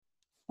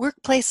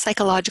Workplace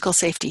psychological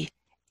safety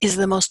is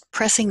the most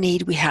pressing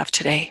need we have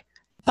today.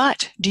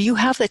 But do you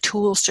have the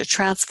tools to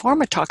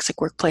transform a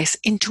toxic workplace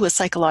into a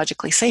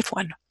psychologically safe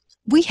one?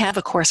 We have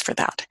a course for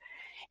that.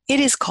 It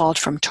is called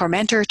From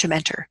Tormentor to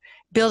Mentor,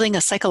 Building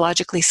a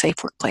Psychologically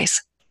Safe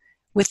Workplace.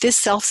 With this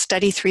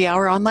self-study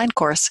 3-hour online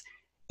course,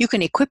 you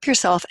can equip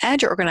yourself and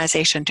your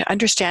organization to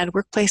understand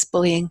workplace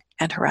bullying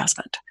and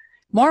harassment.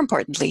 More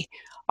importantly,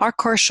 our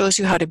course shows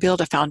you how to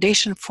build a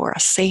foundation for a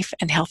safe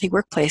and healthy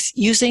workplace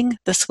using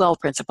the SWELL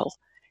principle: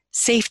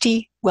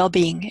 safety,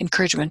 well-being,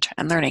 encouragement,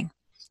 and learning.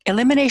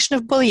 Elimination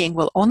of bullying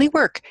will only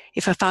work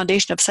if a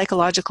foundation of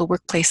psychological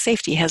workplace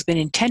safety has been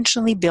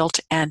intentionally built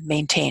and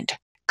maintained.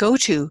 Go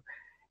to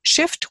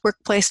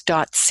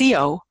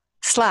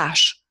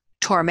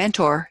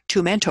shiftworkplace.co/tormentor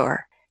to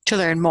mentor to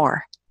learn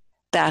more.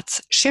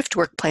 That's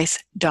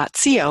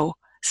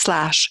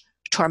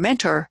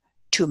shiftworkplace.co/tormentor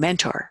to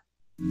mentor.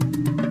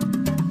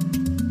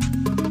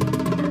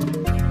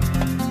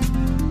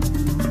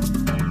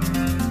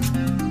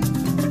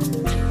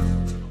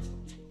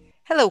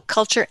 Hello,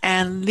 Culture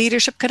and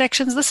Leadership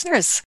Connections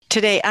listeners.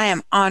 Today, I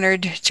am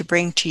honored to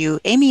bring to you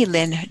Amy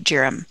Lynn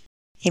Jerram.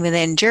 Amy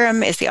Lynn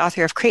Jerram is the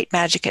author of Create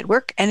Magic at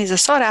Work and is a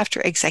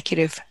sought-after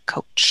executive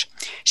coach.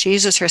 She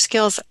uses her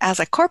skills as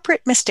a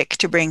corporate mystic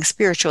to bring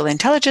spiritual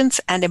intelligence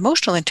and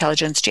emotional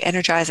intelligence to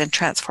energize and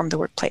transform the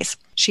workplace.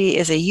 She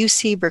is a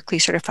UC Berkeley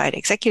certified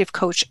executive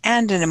coach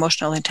and an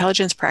emotional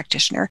intelligence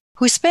practitioner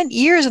who spent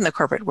years in the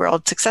corporate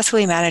world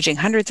successfully managing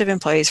hundreds of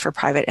employees for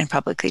private and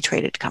publicly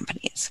traded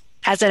companies.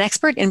 As an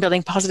expert in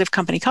building positive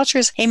company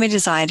cultures, Amy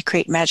designed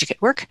Create Magic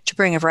at Work to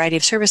bring a variety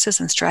of services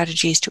and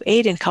strategies to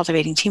aid in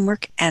cultivating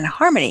teamwork and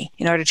harmony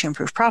in order to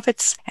improve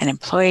profits and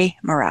employee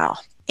morale.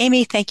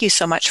 Amy, thank you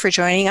so much for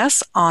joining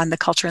us on the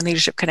Culture and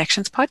Leadership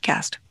Connections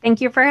podcast. Thank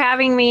you for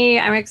having me.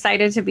 I'm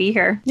excited to be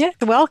here. Yeah,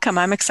 welcome.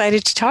 I'm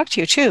excited to talk to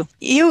you too.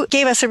 You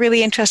gave us a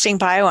really interesting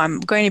bio.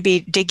 I'm going to be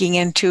digging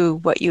into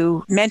what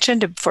you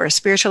mentioned for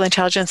spiritual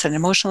intelligence and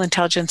emotional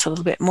intelligence a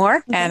little bit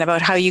more and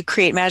about how you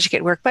create magic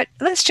at work. But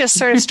let's just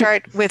sort of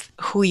start with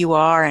who you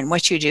are and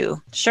what you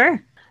do.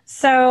 Sure.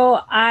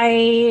 So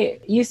I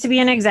used to be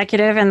an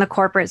executive in the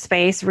corporate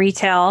space,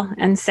 retail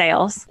and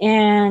sales.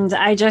 And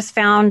I just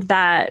found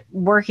that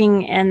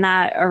working in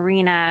that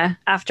arena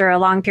after a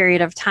long period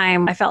of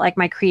time, I felt like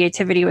my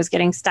creativity was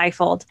getting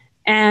stifled.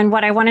 And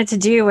what I wanted to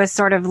do was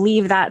sort of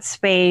leave that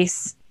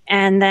space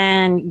and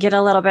then get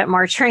a little bit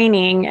more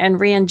training and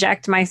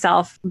re-inject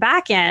myself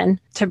back in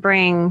to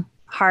bring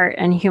heart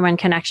and human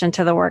connection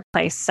to the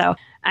workplace. So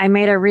I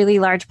made a really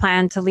large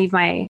plan to leave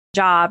my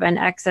job and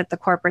exit the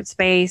corporate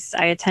space.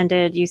 I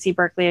attended UC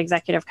Berkeley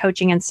Executive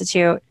Coaching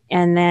Institute.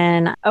 And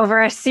then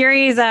over a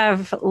series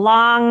of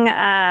long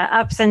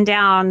ups and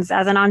downs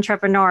as an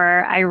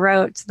entrepreneur, I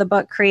wrote the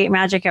book Create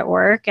Magic at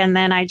Work. And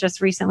then I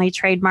just recently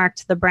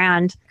trademarked the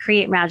brand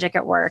Create Magic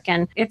at Work.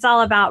 And it's all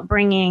about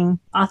bringing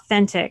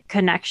authentic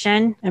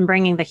connection and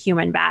bringing the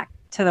human back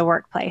to the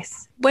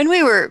workplace. When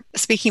we were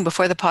speaking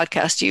before the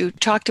podcast, you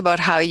talked about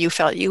how you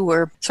felt you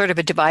were sort of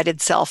a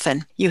divided self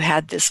and you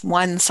had this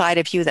one side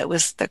of you that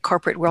was the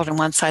corporate world and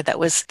one side that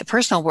was the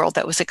personal world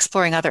that was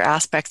exploring other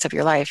aspects of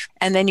your life.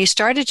 And then you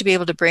started to be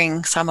able to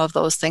bring some of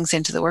those things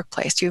into the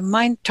workplace. Do you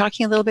mind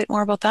talking a little bit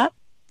more about that?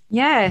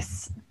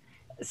 Yes.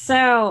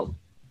 So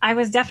I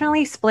was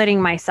definitely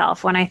splitting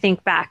myself when I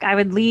think back. I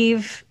would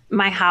leave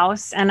my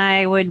house and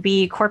I would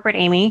be corporate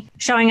Amy,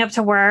 showing up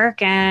to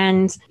work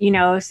and,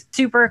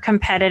 super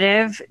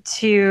competitive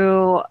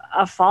to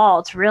a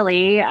fault,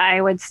 really.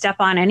 I would step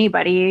on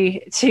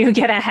anybody to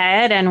get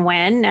ahead and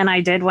win, and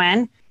I did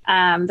win.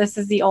 This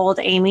is the old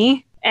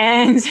Amy.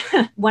 And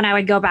when I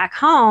would go back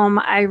home,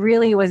 I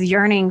really was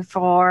yearning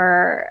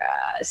for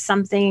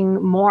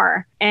something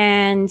more.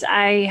 And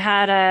I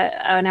had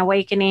an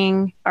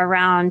awakening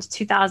around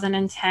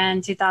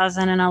 2010,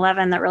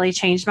 2011 that really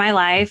changed my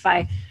life.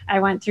 I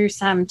went through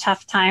some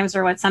tough times,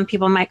 or what some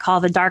people might call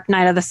the dark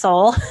night of the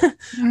soul,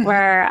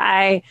 where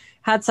I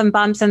had some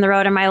bumps in the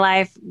road in my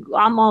life,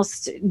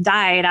 almost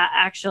died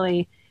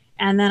actually.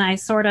 And then I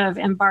sort of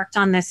embarked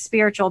on this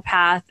spiritual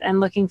path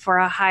and looking for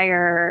a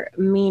higher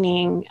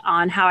meaning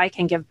on how I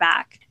can give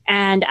back.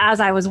 And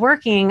as I was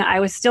working, I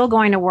was still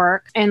going to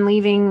work and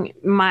leaving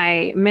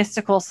my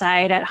mystical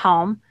side at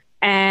home.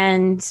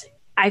 And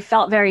I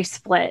felt very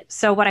split.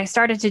 So what I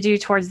started to do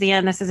towards the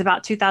end, this is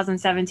about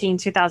 2017,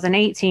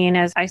 2018,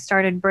 is I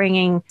started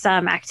bringing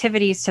some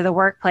activities to the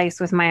workplace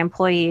with my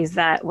employees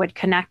that would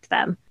connect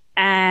them.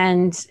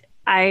 And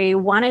I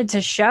wanted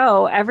to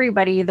show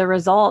everybody the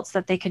results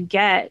that they could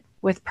get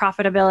with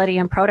profitability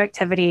and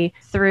productivity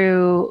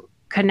through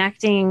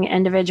connecting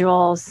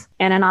individuals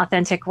in an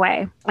authentic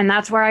way. And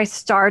that's where I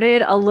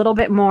started a little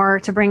bit more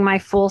to bring my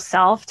full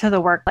self to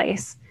the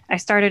workplace. I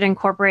started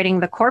incorporating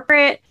the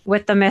corporate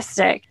with the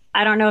mystic.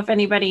 I don't know if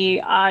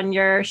anybody on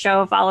your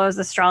show follows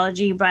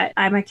astrology, but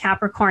I'm a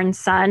Capricorn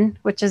sun,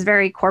 which is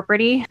very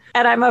corporate-y.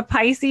 And I'm a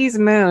Pisces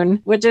moon,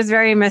 which is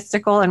very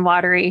mystical and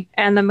watery.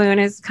 And the moon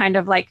is kind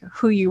of like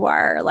who you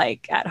are,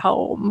 like at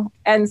home.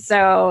 And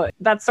so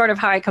that's sort of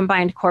how I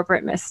combined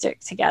corporate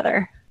mystic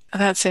together.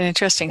 That's an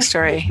interesting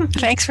story.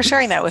 Thanks for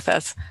sharing that with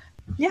us.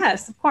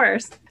 Yes, of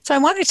course. So I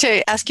wanted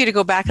to ask you to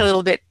go back a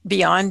little bit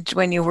beyond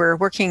when you were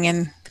working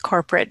in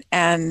corporate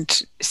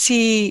and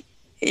see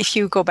if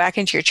you go back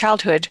into your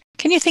childhood.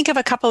 Can you think of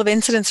a couple of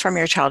incidents from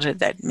your childhood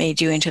that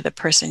made you into the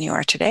person you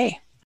are today?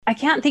 I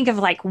can't think of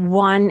like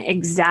one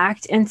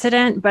exact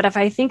incident, but if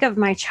I think of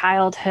my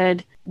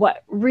childhood,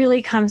 what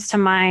really comes to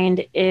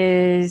mind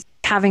is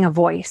having a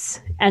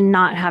voice and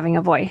not having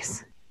a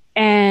voice.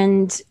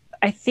 And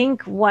I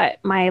think what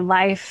my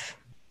life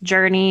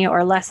journey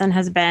or lesson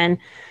has been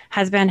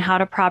how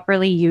to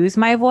properly use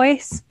my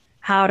voice,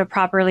 how to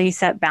properly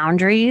set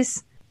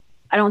boundaries.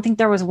 I don't think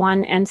there was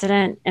one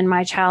incident in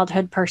my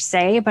childhood per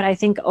se, but I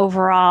think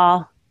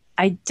overall,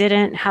 I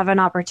didn't have an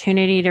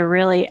opportunity to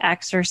really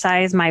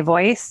exercise my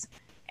voice.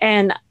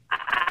 And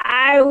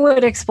I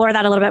would explore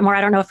that a little bit more.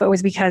 I don't know if it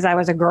was because I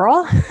was a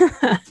girl.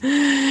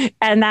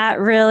 And that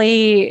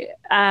really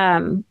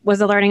was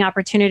a learning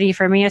opportunity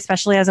for me,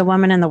 especially as a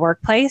woman in the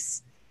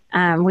workplace.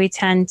 We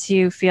tend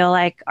to feel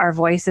like our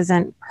voice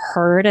isn't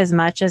heard as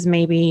much as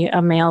maybe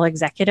a male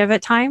executive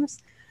at times.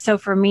 So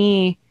for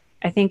me,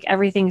 I think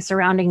everything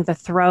surrounding the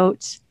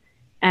throat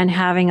and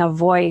having a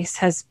voice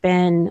has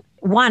been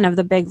one of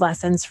the big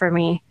lessons for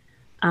me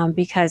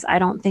because I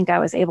don't think I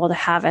was able to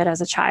have it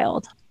as a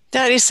child.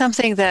 That is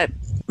something that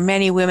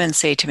many women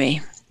say to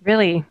me.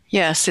 Really?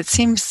 Yes, it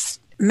seems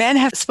men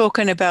have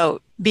spoken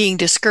about being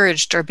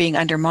discouraged or being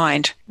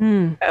undermined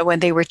when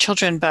they were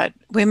children, but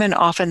women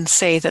often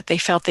say that they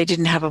felt they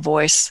didn't have a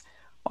voice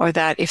or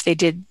that if they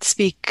did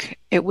speak,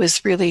 it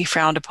was really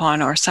frowned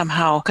upon or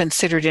somehow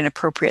considered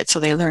inappropriate, so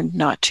they learned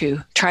not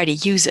to try to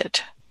use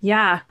it.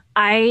 Yeah,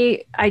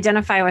 I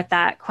identify with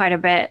that quite a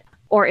bit.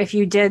 Or if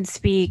you did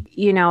speak,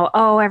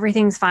 oh,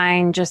 everything's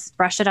fine, just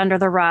brush it under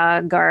the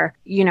rug, or,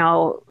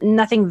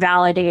 nothing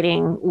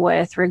validating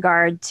with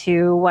regard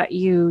to what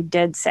you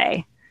did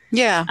say.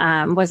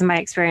 Yeah. Was my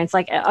experience,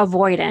 like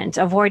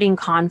avoiding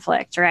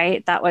conflict,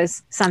 right? That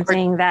was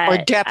something or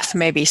depth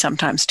maybe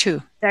sometimes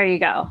too. There you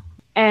go.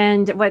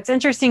 And what's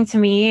interesting to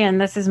me,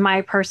 and this is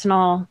my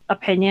personal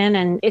opinion,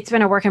 and it's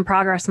been a work in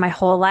progress my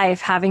whole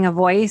life, having a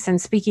voice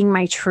and speaking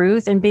my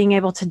truth and being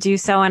able to do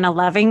so in a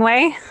loving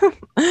way,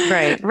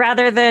 right?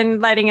 Rather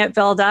than letting it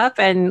build up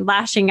and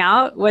lashing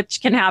out,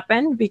 which can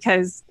happen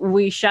because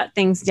we shut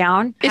things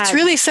down. It's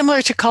really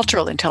similar to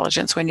cultural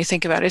intelligence when you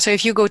think about it. So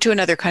if you go to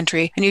another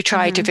country and you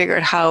try to figure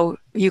out how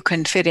you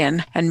can fit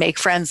in and make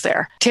friends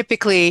there,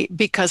 typically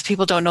because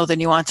people don't know the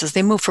nuances,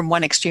 they move from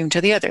one extreme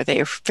to the other.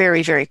 They are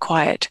very, very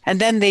quiet. And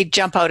then they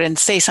jump out and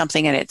say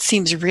something and it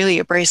seems really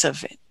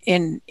abrasive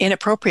and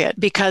inappropriate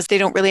because they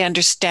don't really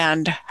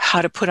understand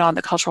how to put on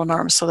the cultural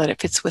norms so that it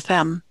fits with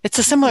them. It's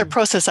a similar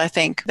process, I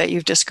think, that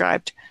you've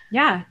described.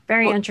 Yeah,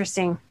 very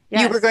interesting.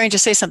 Yes. You were going to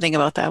say something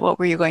about that. What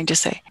were you going to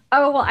say?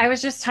 Oh, well, I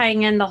was just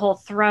tying in the whole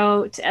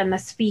throat and the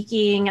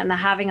speaking and the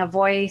having a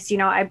voice.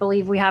 I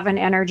believe we have an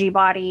energy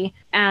body,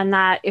 and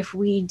that if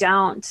we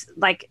don't,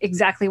 like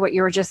exactly what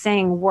you were just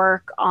saying,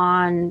 work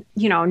on,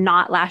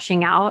 not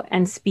lashing out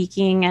and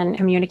speaking and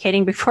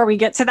communicating before we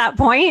get to that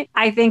point,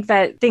 I think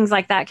that things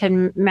like that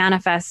can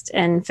manifest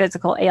in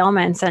physical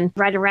ailments. And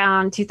right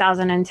around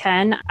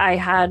 2010, I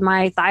had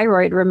my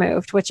thyroid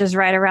removed, which is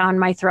right around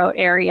my throat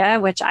area,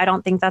 which I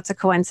don't think that's a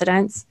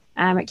coincidence.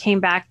 It came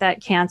back that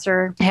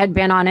cancer had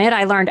been on it.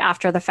 I learned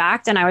after the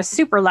fact, and I was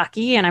super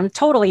lucky and I'm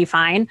totally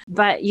fine.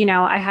 But,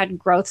 I had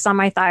growths on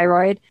my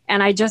thyroid,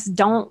 and I just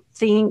don't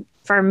think,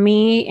 for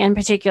me in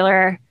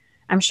particular,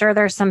 I'm sure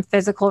there's some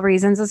physical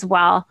reasons as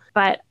well,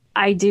 but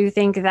I do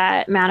think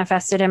that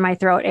manifested in my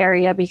throat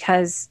area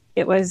because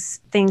it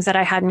was things that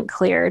I hadn't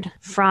cleared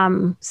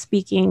from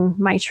speaking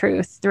my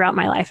truth throughout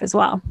my life as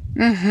well.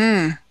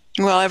 Mm-hmm.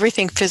 Well,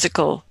 everything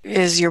physical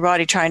is your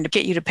body trying to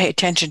get you to pay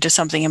attention to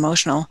something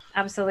emotional.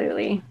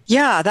 Absolutely.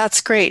 Yeah, that's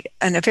great.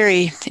 And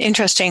very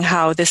interesting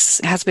how this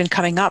has been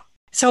coming up.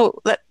 So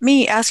let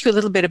me ask you a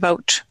little bit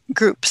about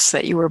groups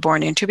that you were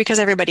born into, because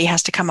everybody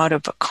has to come out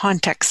of a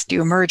context.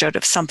 You emerge out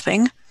of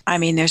something. I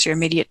mean, there's your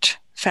immediate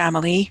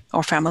family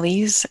or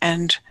families,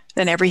 and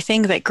then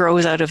everything that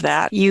grows out of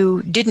that.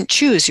 You didn't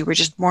choose, you were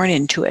just born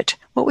into it.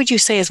 What would you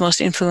say has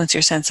most influenced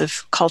your sense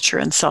of culture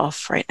and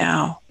self right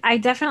now? I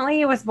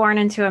definitely was born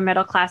into a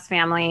middle-class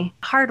family,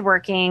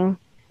 hardworking.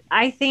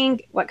 I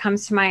think what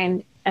comes to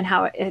mind and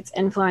how it's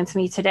influenced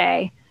me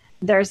today,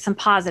 there's some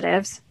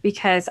positives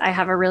because I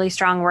have a really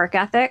strong work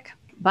ethic,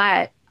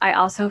 but I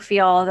also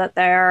feel that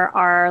there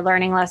are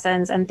learning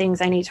lessons and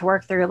things I need to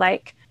work through.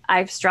 Like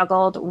I've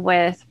struggled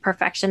with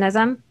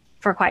perfectionism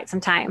for quite some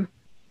time.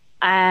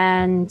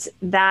 And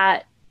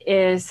that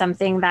is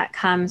something that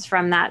comes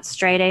from that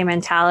straight A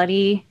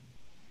mentality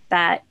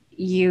that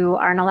you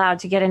aren't allowed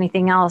to get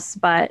anything else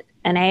but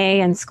an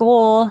A in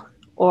school,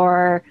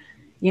 or,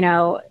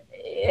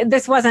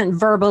 this wasn't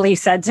verbally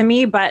said to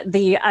me, but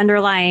the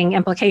underlying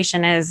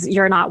implication is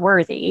you're not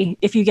worthy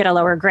if you get a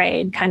lower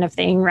grade kind of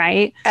thing,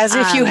 right? As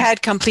if you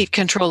had complete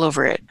control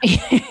over it.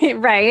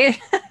 Right.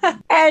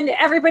 And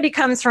everybody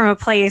comes from a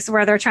place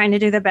where they're trying to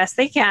do the best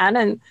they can,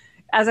 and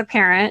as a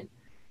parent,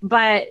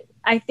 but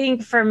I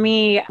think for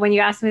me, when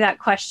you asked me that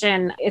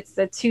question, it's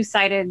the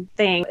two-sided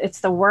thing. It's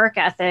the work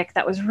ethic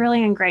that was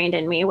really ingrained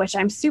in me, which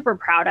I'm super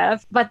proud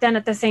of. But then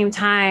at the same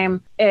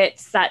time,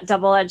 it's that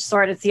double-edged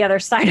sword. It's the other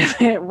side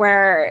of it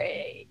where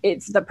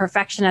it's the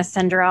perfectionist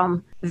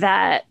syndrome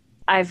that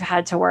I've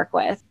had to work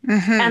with.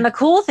 Mm-hmm. And the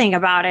cool thing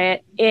about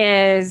it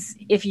is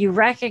if you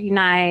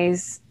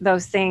recognize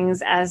those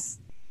things as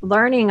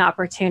learning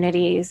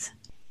opportunities.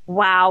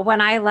 Wow.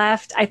 When I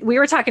left, we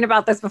were talking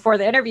about this before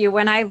the interview,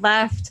 when I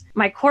left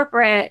my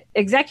corporate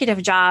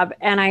executive job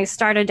and I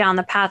started down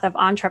the path of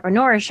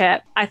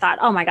entrepreneurship, I thought,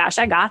 oh my gosh,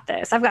 I got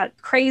this. I've got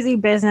crazy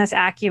business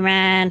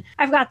acumen.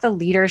 I've got the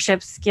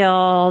leadership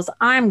skills.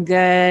 I'm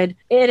good.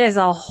 It is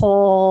a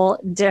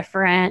whole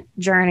different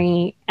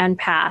journey and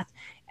path.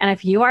 And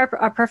if you are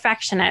a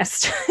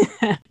perfectionist,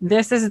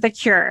 this is the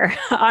cure,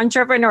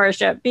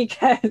 entrepreneurship,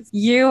 because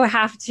you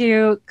have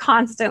to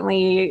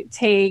constantly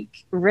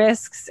take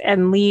risks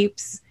and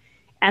leaps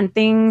and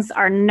things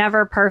are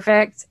never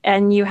perfect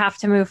and you have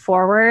to move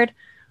forward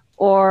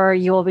or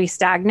you will be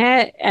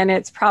stagnant. And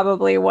it's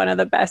probably one of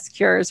the best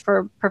cures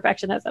for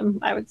perfectionism,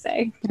 I would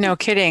say. No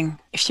kidding.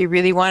 If you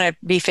really want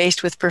to be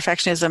faced with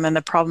perfectionism and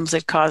the problems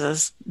it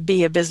causes,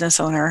 be a business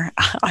owner.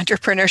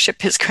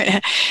 Entrepreneurship is going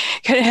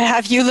to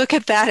have you look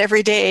at that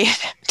every day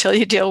until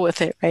you deal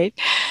with it, right?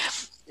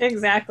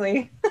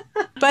 Exactly.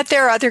 But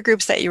there are other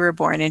groups that you were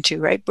born into,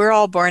 right? We're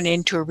all born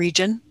into a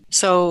region.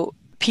 So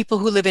people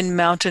who live in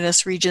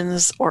mountainous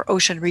regions or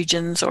ocean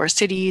regions or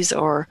cities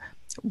or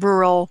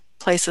rural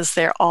places,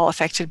 they're all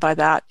affected by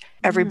that.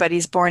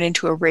 Everybody's born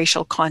into a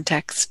racial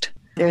context.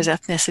 There's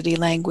ethnicity,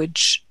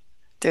 language,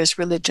 there's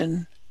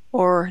religion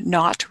or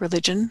not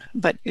religion,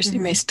 but you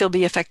may still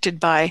be affected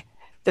by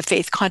the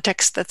faith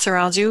context that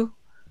surrounds you,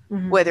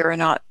 whether or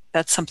not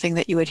that's something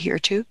that you adhere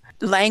to.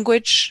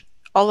 Language,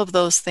 all of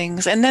those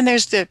things. And then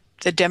there's the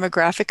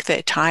demographic,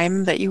 the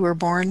time that you were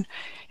born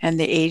and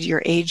the age,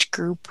 your age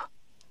group.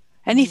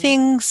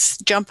 Anything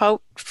jump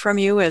out from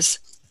you as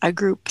a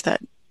group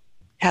that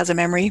has a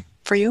memory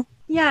for you?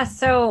 Yeah,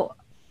 so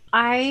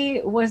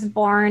I was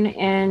born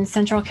in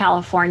Central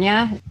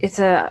California. It's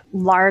a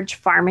large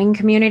farming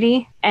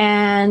community,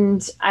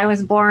 and I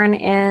was born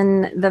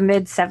in the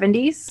mid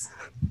 70s.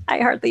 I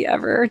hardly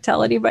ever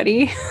tell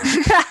anybody.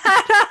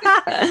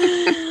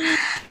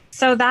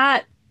 So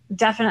that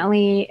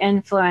definitely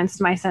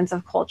influenced my sense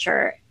of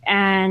culture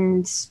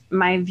and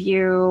my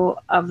view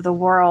of the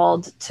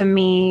world. To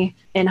me,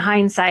 in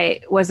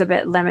hindsight, was a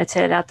bit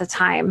limited at the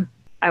time.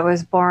 I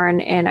was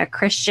born in a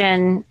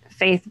Christian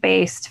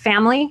faith-based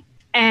family,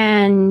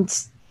 and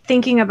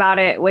thinking about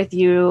it with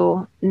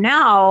you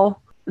now,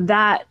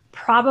 that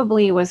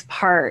probably was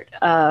part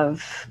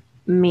of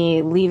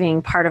me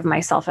leaving part of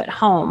myself at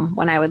home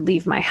when I would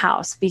leave my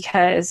house,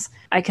 because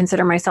I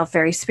consider myself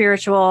very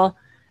spiritual.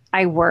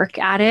 I work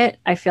at it.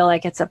 I feel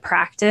like it's a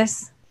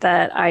practice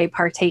that I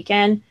partake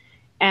in.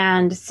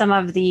 And some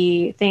of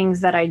the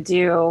things that I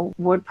do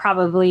would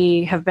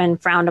probably have been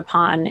frowned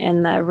upon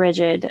in the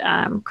rigid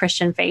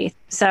Christian faith.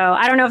 So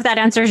I don't know if that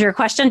answers your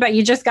question, but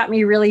you just got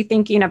me really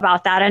thinking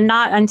about that. And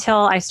not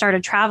until I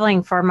started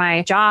traveling for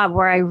my job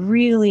where I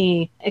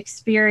really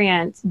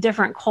experienced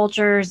different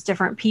cultures,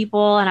 different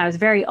people, and I was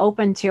very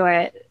open to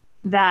it,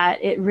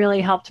 that it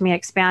really helped me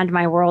expand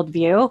my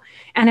worldview.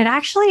 And it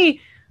actually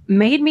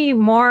made me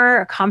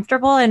more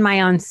comfortable in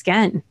my own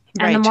skin.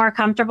 And the more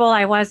comfortable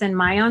I was in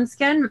my own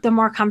skin, the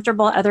more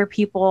comfortable other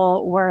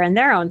people were in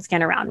their own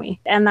skin around me.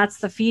 And that's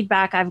the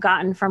feedback I've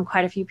gotten from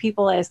quite a few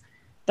people, is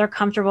they're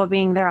comfortable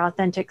being their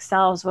authentic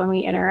selves when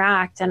we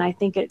interact. And I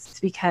think it's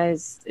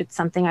because it's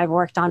something I've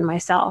worked on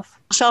myself.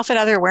 Self and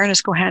other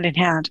awareness go hand in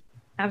hand.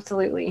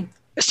 Absolutely.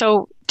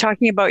 So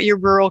talking about your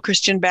rural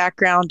Christian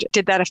background,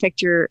 did that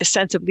affect your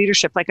sense of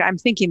leadership? Like, I'm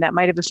thinking that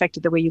might have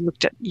affected the way you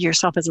looked at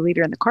yourself as a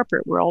leader in the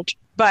corporate world,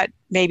 but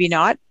maybe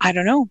not. I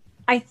don't know.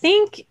 I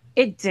think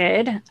it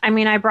did. I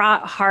mean, I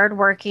brought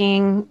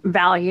hardworking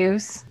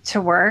values to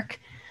work.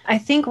 I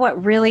think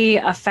what really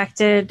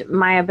affected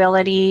my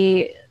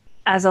ability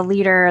as a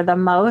leader the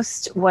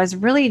most was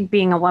really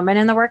being a woman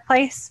in the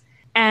workplace.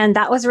 And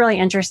that was really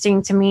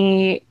interesting to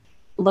me,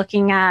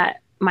 looking at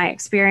my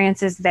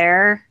experiences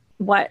there,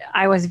 what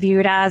I was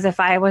viewed as, if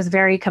I was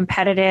very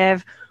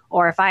competitive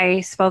or if I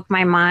spoke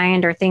my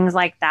mind or things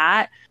like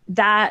that.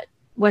 That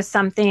was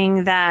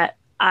something that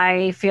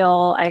I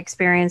feel I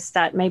experienced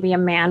that maybe a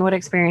man would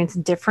experience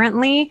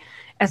differently.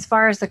 As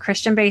far as the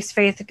Christian-based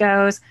faith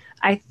goes,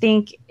 I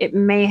think it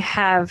may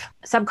have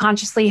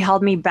subconsciously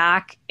held me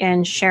back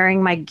in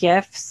sharing my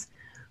gifts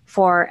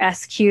for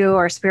SQ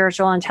or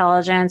spiritual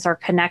intelligence or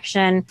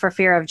connection for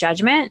fear of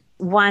judgment.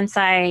 Once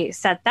I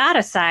set that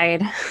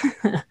aside,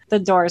 the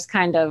doors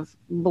kind of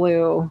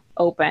blew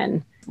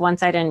open.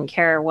 Once I didn't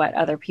care what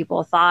other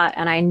people thought,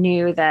 and I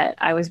knew that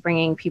I was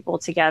bringing people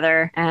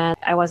together and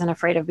I wasn't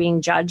afraid of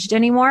being judged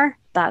anymore,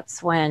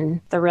 that's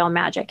when the real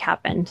magic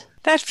happened.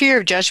 That fear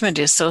of judgment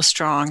is so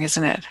strong,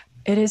 isn't it?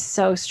 It is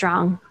so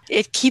strong.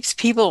 It keeps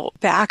people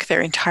back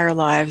their entire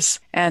lives.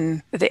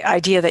 And the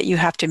idea that you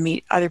have to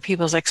meet other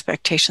people's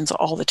expectations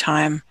all the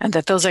time and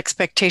that those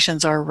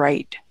expectations are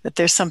right, that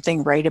there's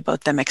something right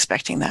about them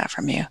expecting that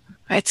from you.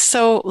 It's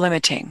so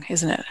limiting,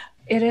 isn't it?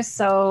 It is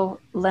so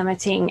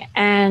limiting.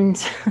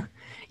 And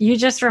you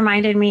just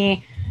reminded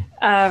me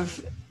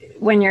of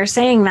when you're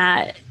saying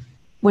that,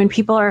 when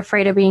people are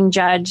afraid of being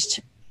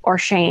judged or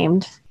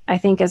shamed, I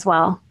think as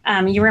well.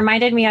 You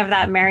reminded me of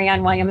that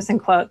Marianne Williamson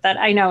quote that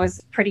I know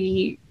is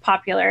pretty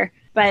popular,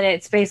 but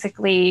it's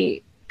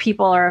basically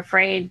people are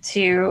afraid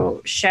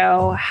to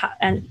show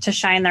and to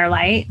shine their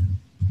light.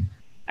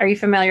 Are you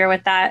familiar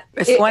with that?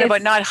 It's one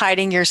about not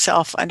hiding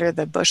yourself under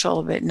the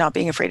bushel, but not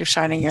being afraid of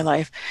shining your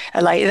life.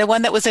 A light. The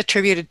one that was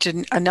attributed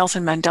to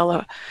Nelson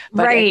Mandela,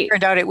 but right. It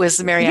turned out it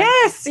was Marianne.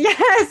 Yes,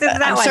 it's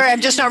that I'm one. sorry, I'm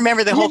just not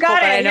remember the whole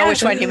quote, but I know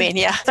which one you mean.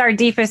 Yeah. Our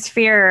deepest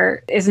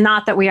fear is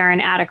not that we are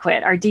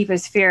inadequate. Our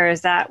deepest fear is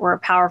that we're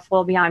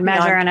powerful beyond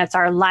measure, and it's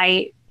our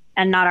light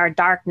and not our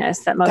darkness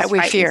that most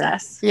frightens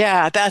us.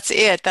 Yeah, that's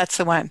it. That's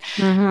the one.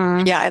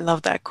 Mm-hmm. Yeah, I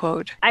love that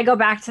quote. I go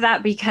back to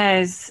that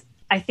because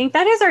I think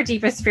that is our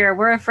deepest fear.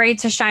 We're afraid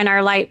to shine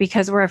our light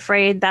because we're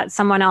afraid that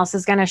someone else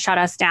is going to shut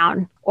us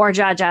down or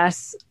judge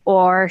us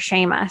or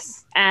shame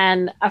us.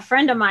 And a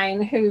friend of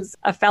mine who's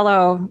a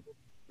fellow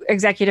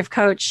executive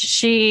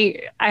coach,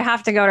 I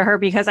have to go to her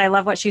because I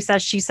love what she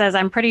says. She says,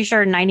 I'm pretty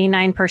sure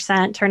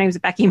 99%, her name's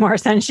Becky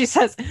Morrison. She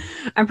says,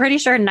 I'm pretty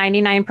sure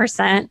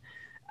 99%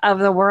 of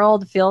the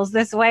world feels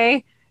this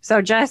way. So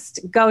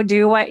just go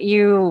do what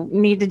you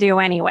need to do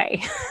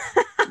anyway.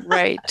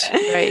 Right.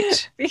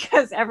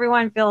 Because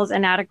everyone feels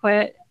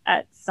inadequate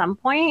at some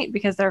point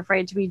because they're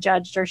afraid to be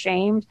judged or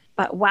shamed.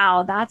 But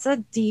wow, that's a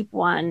deep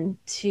one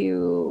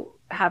to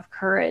have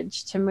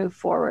courage to move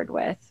forward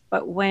with.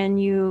 But when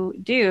you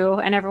do,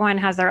 and everyone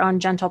has their own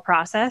gentle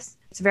process,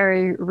 it's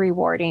very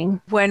rewarding.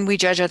 When we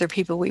judge other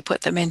people, we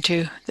put them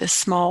into this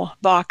small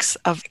box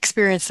of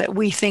experience that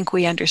we think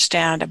we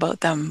understand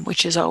about them,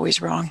 which is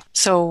always wrong.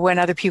 So when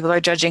other people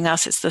are judging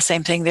us, it's the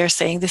same thing. They're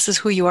saying, this is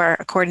who you are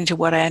according to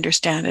what I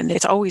understand. And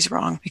it's always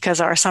wrong because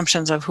our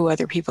assumptions of who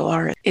other people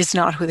are is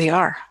not who they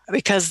are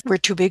because we're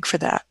too big for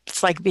that.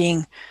 It's like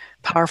being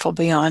powerful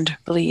beyond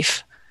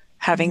belief,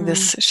 having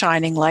this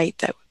shining light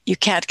that you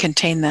can't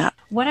contain that.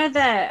 One of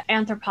the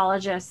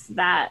anthropologists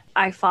that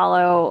I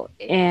follow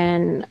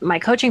in my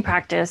coaching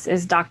practice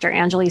is Dr.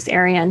 Angelise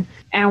Arian.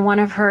 And one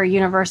of her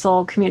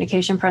universal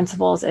communication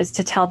principles is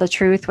to tell the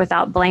truth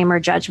without blame or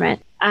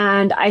judgment.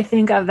 And I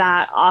think of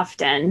that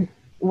often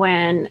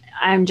when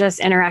I'm just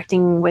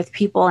interacting with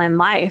people in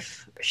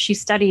life. She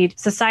studied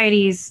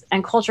societies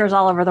and cultures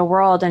all over the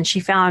world, and she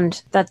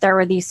found that there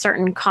were these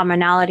certain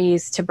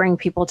commonalities to bring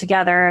people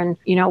together. And,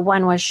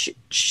 one was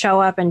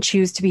show up and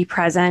choose to be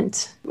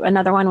present.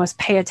 Another one was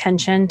pay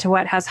attention to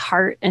what has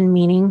heart and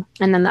meaning.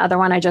 And then the other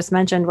one I just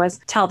mentioned was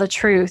tell the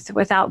truth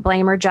without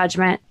blame or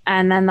judgment.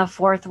 And then the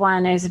fourth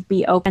one is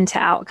be open to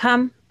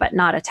outcome, but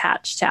not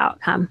attached to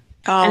outcome.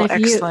 Oh,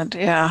 excellent.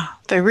 Yeah.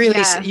 They're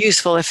really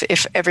useful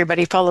if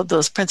everybody followed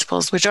those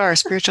principles, which are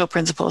spiritual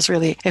principles,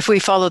 really. If we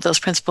followed those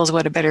principles,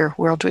 what a better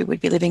world we would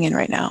be living in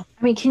right now.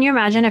 I mean, can you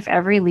imagine if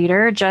every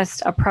leader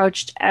just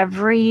approached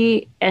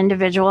every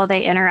individual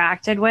they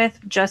interacted with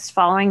just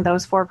following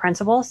those four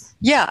principles?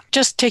 Yeah.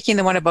 Just taking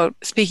the one about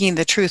speaking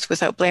the truth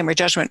without blame or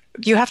judgment.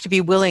 You have to be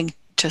willing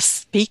to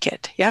speak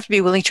it. You have to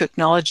be willing to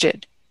acknowledge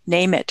it,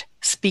 name it,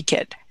 speak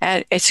it.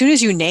 And as soon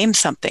as you name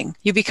something,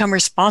 you become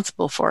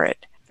responsible for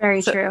it.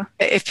 Very true.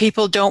 If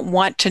people don't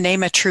want to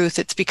name a truth,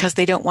 it's because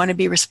they don't want to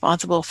be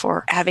responsible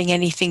for having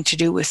anything to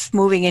do with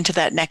moving into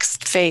that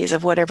next phase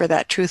of whatever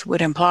that truth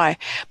would imply.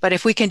 But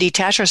if we can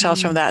detach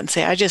ourselves from that and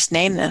say, I just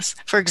name this,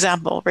 for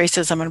example,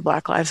 racism and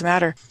Black Lives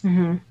Matter,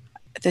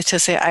 to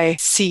say, I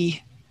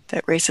see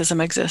that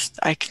racism exists.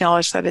 I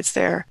acknowledge that it's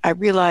there. I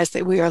realize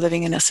that we are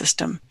living in a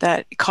system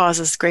that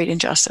causes great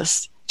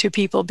injustice to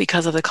people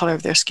because of the color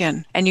of their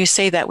skin. And you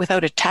say that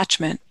without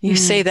attachment. You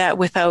say that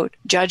without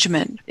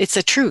judgment. It's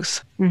a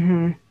truth.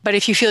 But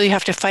if you feel you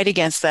have to fight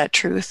against that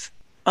truth,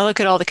 well, look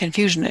at all the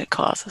confusion it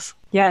causes.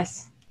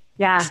 Yes.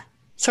 Yeah.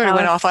 Sort of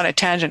went off on a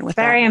tangent with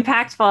very that.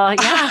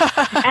 Impactful.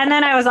 Yeah. And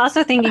then I was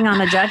also thinking on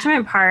the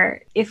judgment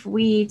part, if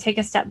we take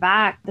a step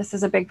back, this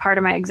is a big part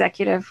of my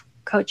executive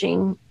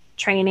coaching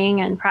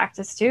training and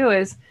practice too,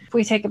 is if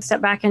we take a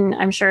step back, and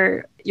I'm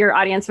sure your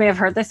audience may have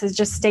heard this, is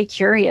just stay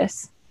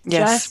curious.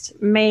 Yes.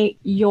 Just make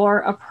your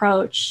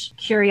approach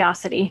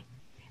curiosity.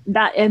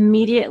 That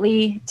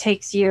immediately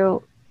takes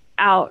you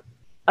out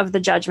of the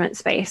judgment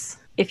space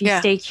if you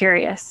stay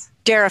curious.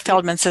 Dara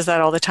Feldman says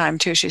that all the time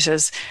too. She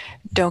says,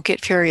 don't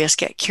get furious,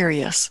 get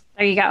curious.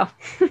 There you go.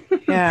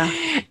 Yeah.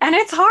 And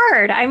it's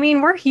hard. I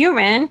mean, we're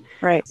human.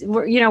 Right.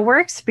 We're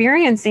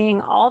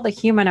experiencing all the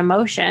human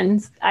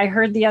emotions. I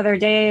heard the other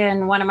day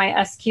in one of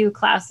my SQ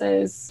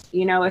classes,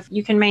 if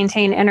you can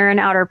maintain inner and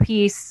outer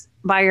peace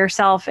by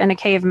yourself in a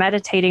cave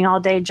meditating all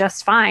day,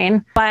 just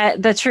fine.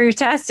 But the true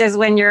test is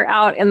when you're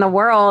out in the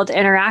world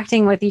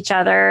interacting with each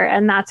other.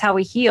 And that's how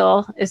we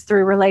heal, is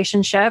through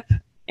relationship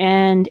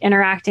and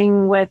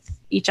interacting with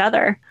each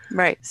other.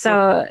 Right.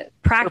 So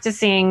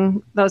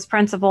practicing those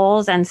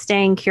principles and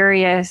staying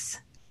curious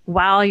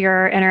while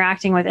you're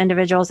interacting with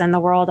individuals in the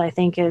world, I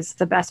think is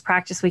the best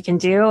practice we can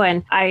do.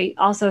 And I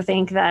also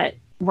think that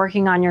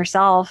working on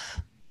yourself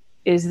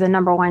is the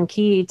number one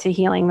key to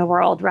healing the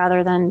world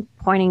rather than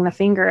pointing the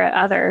finger at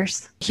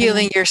others.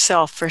 Healing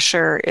yourself for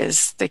sure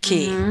is the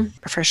key,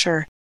 for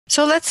sure.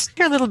 So let's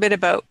hear a little bit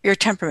about your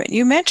temperament.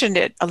 You mentioned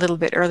it a little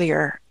bit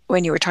earlier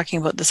when you were talking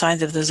about the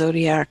signs of the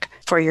zodiac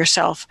for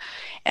yourself.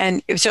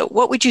 And so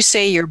what would you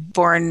say you're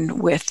born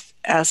with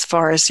as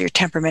far as your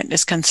temperament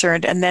is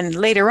concerned? And then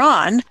later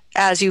on,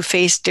 as you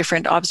faced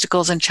different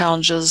obstacles and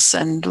challenges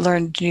and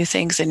learned new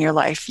things in your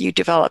life, you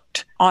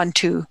developed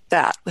onto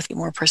that with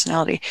more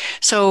personality.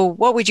 So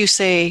what would you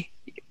say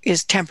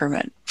is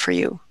temperament for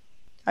you?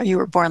 You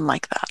were born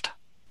like that.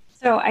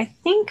 So I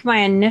think my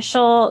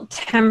initial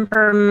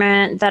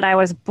temperament that I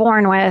was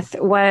born with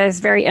was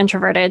very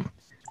introverted.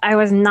 I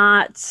was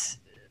not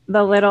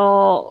the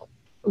little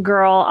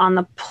girl on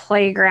the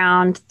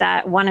playground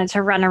that wanted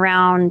to run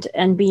around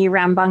and be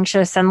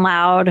rambunctious and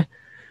loud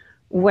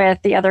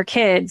with the other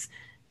kids.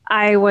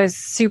 I was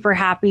super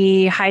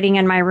happy hiding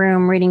in my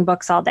room, reading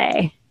books all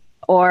day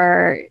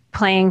or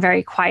playing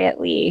very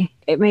quietly.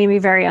 It made me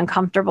very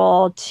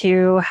uncomfortable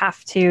to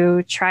have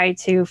to try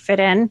to fit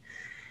in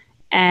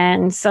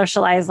and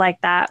socialize like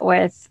that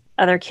with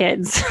other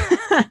kids.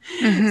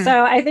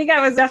 So I think I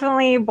was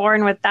definitely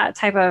born with that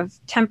type of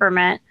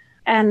temperament.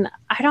 And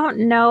I don't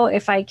know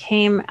if I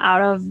came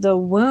out of the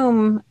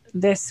womb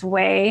this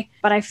way,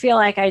 but I feel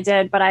like I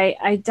did. But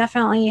I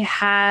definitely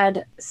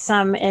had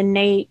some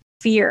innate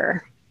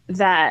fear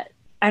that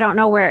I don't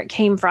know where it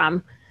came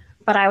from,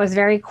 but I was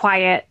very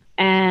quiet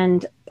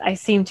and I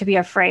seemed to be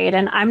afraid.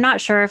 And I'm not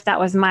sure if that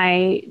was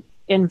my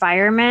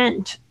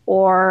environment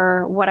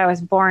or what I was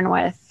born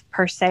with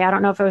per se. I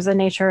don't know if it was the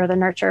nature or the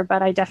nurture,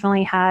 but I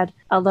definitely had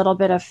a little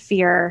bit of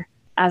fear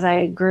as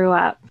I grew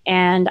up.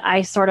 And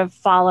I sort of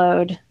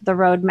followed the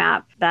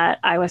roadmap that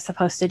I was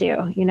supposed to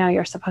do. You know,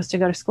 you're supposed to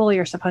go to school,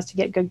 you're supposed to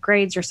get good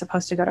grades, you're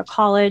supposed to go to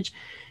college,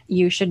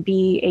 you should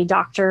be a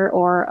doctor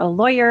or a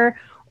lawyer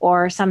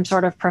or some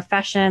sort of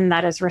profession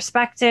that is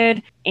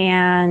respected.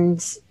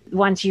 And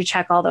once you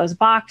check all those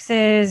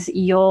boxes,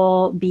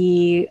 you'll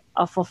be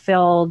a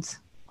fulfilled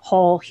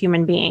whole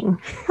human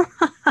being.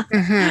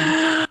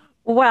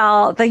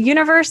 Well, the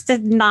universe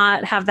did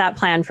not have that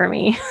plan for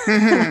me.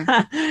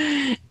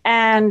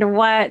 And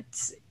what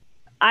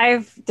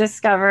I've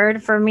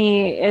discovered for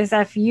me is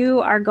if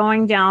you are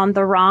going down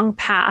the wrong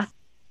path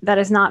that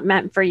is not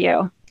meant for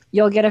you,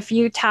 you'll get a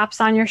few taps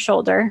on your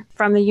shoulder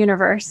from the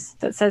universe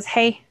that says,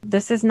 hey,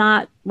 this is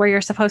not where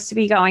you're supposed to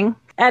be going.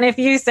 And if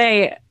you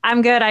say,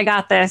 I'm good, I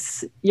got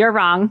this, you're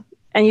wrong,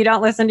 and you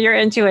don't listen to your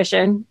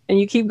intuition and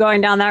you keep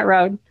going down that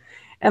road,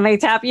 and they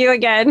tap you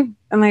again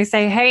and they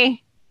say,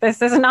 hey, this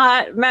is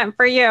not meant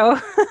for you.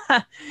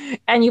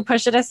 And you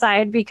push it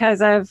aside because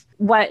of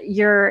what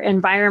your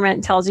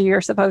environment tells you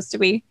you're supposed to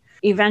be.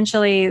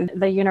 Eventually,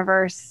 the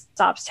universe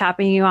stops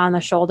tapping you on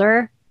the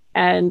shoulder.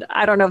 And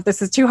I don't know if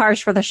this is too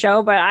harsh for the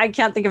show, but I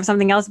can't think of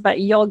something else, but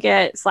you'll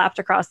get slapped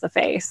across the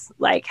face.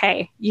 Like,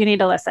 hey, you need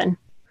to listen.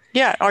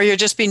 Yeah. Or you'll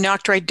just be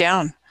knocked right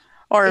down.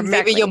 Or Exactly.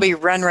 maybe you'll be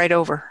run right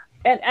over.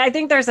 And I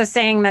think there's a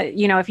saying that,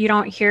 you know, if you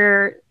don't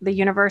hear the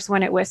universe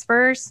when it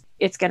whispers,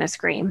 it's going to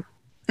scream.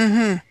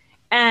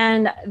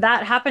 And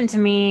that happened to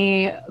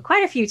me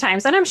quite a few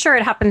times. And I'm sure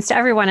it happens to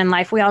everyone in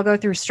life. We all go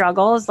through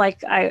struggles.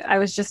 Like I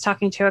was just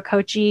talking to a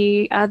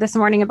coachee this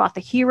morning about the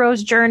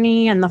hero's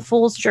journey and the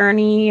fool's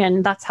journey.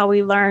 And that's how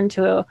we learn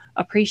to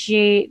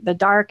appreciate the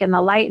dark and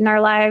the light in our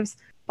lives.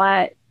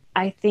 But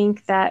I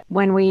think that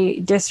when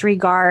we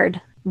disregard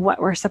what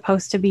we're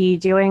supposed to be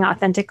doing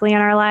authentically in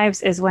our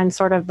lives is when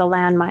sort of the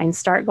landmines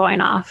start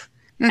going off.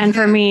 And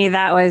for me,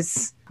 that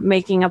was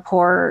making a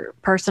poor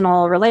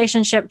personal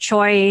relationship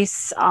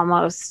choice,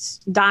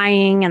 almost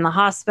dying in the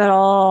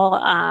hospital.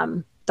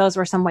 Those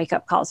were some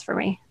wake-up calls for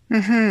me.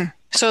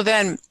 So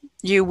then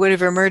you would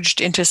have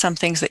emerged into some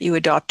things that you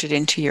adopted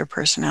into your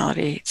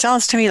personality. It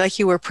sounds to me like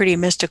you were pretty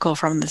mystical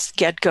from the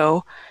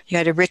get-go. You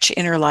had a rich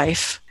inner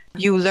life.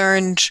 You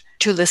learned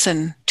to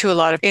listen to a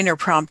lot of inner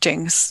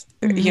promptings,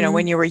 you know,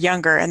 when you were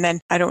younger. And then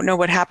I don't know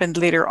what happened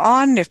later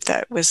on, if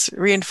that was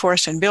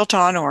reinforced and built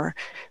on or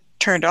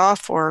turned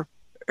off or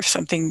if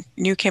something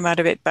new came out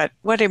of it, but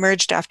what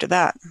emerged after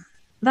that?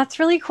 That's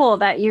really cool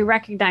that you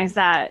recognize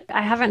that.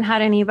 I haven't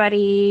had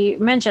anybody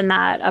mention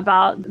that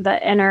about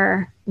the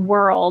inner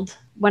world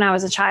when I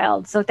was a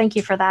child. So thank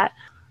you for that.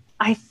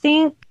 I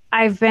think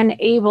I've been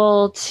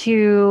able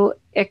to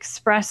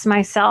express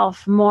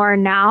myself more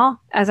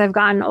now as I've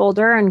gotten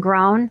older and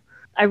grown.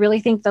 I really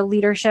think the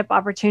leadership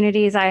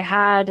opportunities I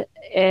had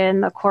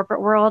in the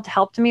corporate world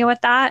helped me with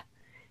that.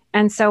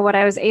 And so what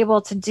I was able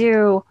to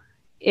do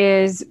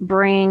is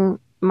bring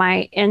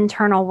my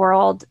internal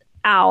world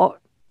out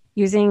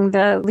using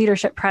the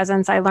leadership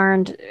presence I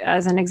learned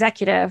as an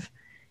executive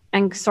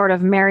and sort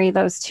of marry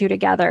those two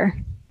together.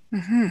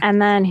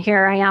 And then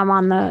here I am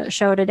on the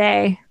show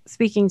today,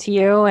 speaking to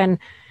you. And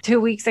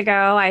 2 weeks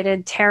ago, I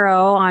did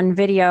tarot on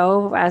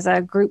video as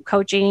a group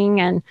coaching.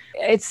 And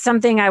it's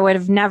something I would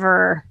have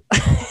never,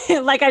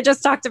 like I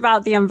just talked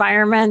about the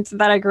environment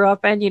that I grew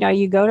up in.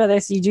 You go to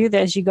this, you do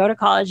this, you go to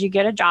college, you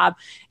get a job.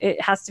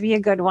 It has to be a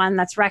good one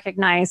that's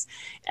recognized.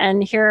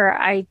 And here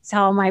I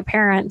tell my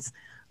parents,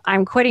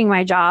 I'm quitting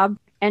my job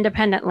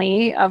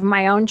independently of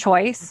my own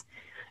choice.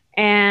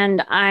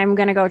 And I'm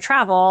going to go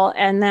travel.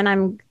 And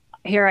then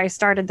I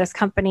started this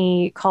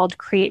company called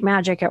Create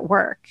Magic at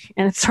Work.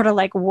 And it's sort of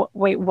like,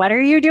 wait, what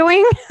are you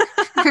doing?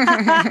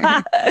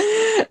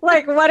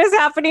 Like, what is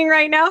happening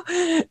right now?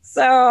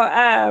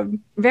 So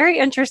very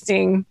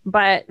interesting,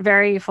 but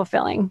very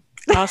fulfilling.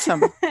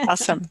 Awesome.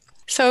 Awesome.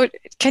 So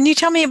can you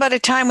tell me about a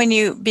time when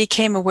you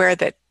became aware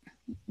that,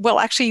 well,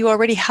 actually you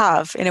already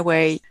have in a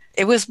way,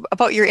 it was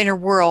about your inner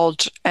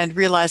world and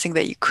realizing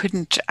that you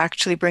couldn't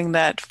actually bring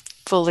that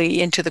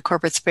fully into the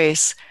corporate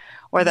space,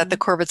 or that the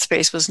corporate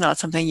space was not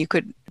something you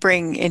could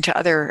bring into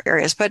other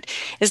areas. But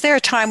is there a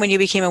time when you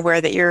became aware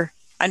that your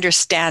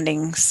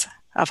understandings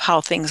of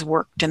how things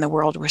worked in the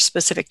world were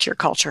specific to your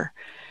culture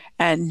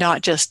and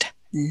not just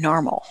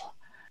normal?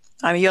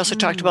 I mean, you also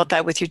talked about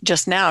that with you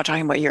just now,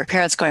 talking about your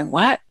parents going,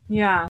 what?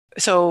 Yeah.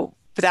 So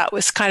that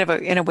was kind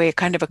of in a way,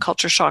 kind of a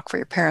culture shock for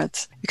your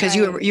parents, because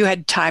you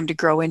had time to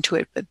grow into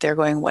it, but they're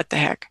going, what the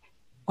heck?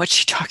 What's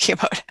she talking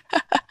about?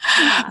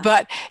 Yeah.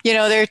 But,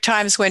 there are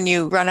times when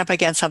you run up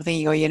against something,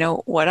 you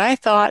go, what I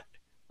thought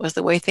was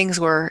the way things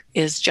were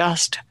is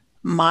just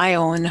my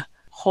own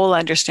whole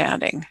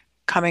understanding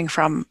coming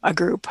from a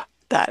group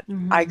that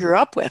I grew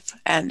up with.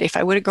 And if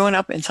I would have grown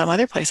up in some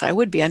other place, I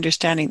would be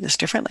understanding this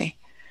differently.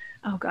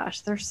 Oh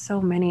gosh, there's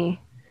so many.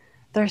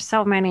 There's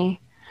so many.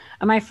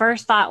 My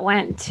first thought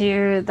went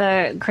to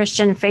the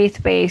Christian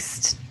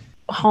faith-based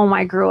home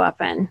I grew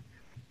up in,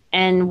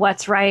 and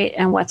what's right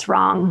and what's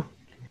wrong.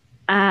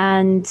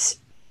 And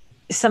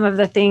some of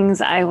the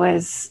things I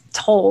was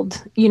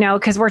told,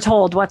 because we're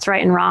told what's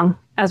right and wrong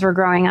as we're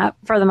growing up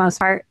for the most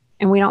part,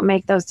 and we don't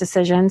make those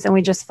decisions and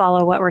we just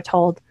follow what we're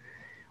told.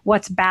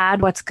 What's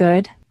bad, what's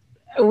good.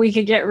 We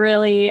could get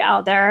really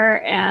out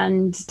there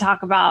and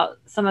talk about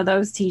some of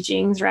those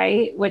teachings,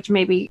 right? Which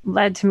maybe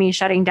led to me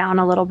shutting down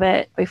a little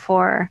bit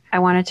before I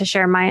wanted to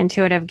share my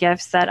intuitive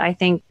gifts, that I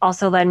think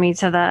also led me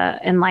to the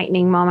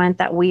enlightening moment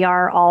that we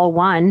are all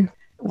one.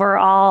 We're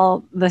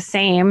all the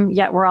same,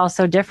 yet we're all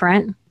so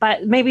different.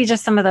 But maybe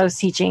just some of those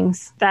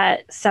teachings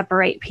that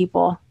separate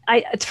people.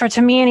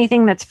 To me,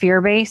 anything that's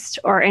fear-based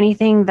or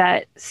anything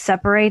that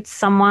separates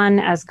someone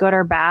as good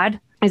or bad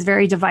is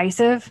very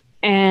divisive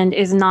and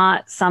is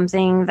not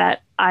something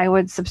that I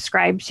would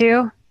subscribe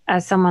to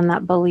as someone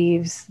that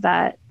believes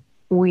that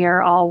we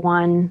are all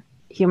one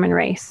human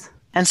race.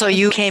 And so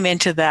you came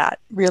into that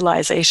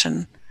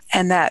realization,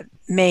 and that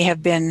may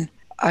have been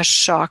a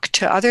shock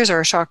to others or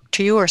a shock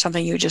to you, or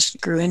something you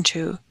just grew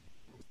into.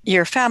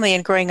 Your family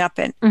and growing up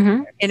in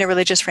a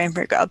religious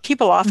framework,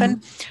 people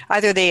often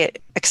either they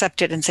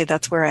accept it and say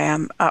that's where I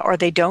am, or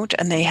they don't,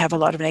 and they have a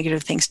lot of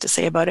negative things to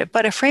say about it.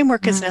 But a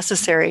framework is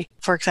necessary.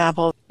 For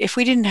example, if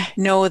we didn't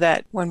know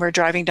that when we're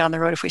driving down the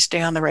road, if we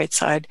stay on the right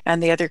side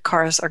and the other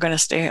cars are going to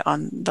stay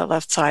on the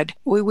left side,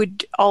 we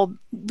would all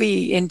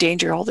be in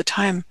danger all the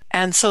time.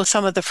 And so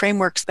some of the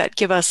frameworks that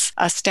give us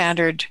a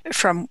standard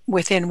from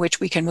within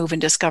which we can move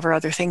and discover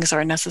other things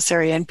are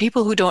necessary. And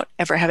people who don't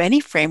ever have any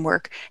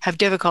framework have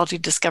difficulty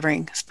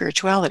discovering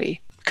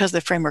spirituality, because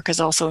the framework is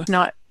also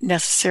not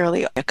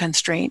necessarily a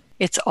constraint.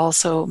 It's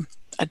also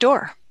a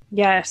door.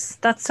 Yes,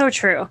 that's so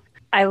true.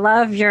 I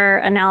love your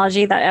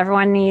analogy that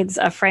everyone needs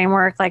a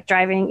framework, like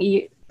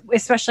driving.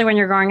 Especially when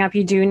you're growing up,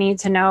 you do need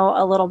to know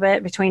a little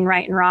bit between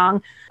right and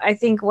wrong. I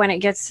think when it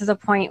gets to the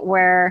point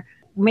where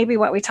maybe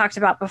what we talked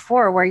about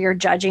before, where you're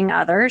judging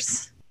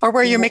others. Or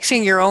where you're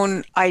mixing your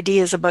own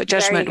ideas about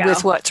judgment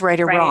with what's right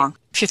or wrong.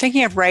 If you're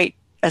thinking of right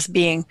as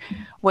being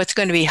what's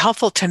going to be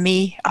helpful to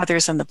me,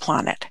 others, and the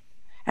planet,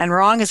 and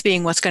wrong as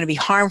being what's going to be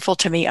harmful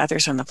to me,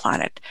 others, and the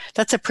planet,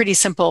 that's a pretty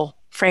simple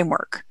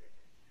framework.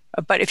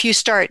 But if you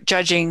start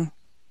judging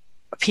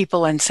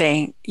people and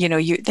saying,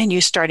 then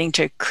you're starting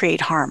to create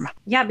harm.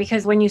 Yeah,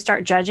 because when you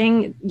start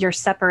judging, you're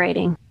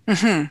separating.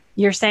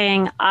 You're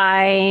saying,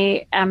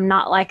 I am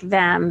not like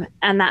them,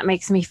 and that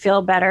makes me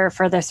feel better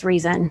for this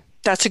reason.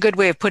 That's a good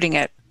way of putting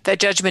it. That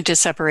judgment is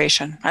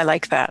separation. I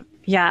like that.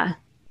 Yeah,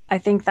 I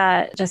think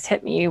that just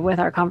hit me with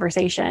our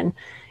conversation.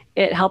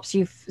 It helps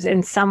you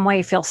in some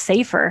way feel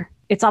safer.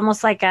 It's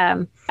almost like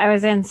I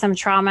was in some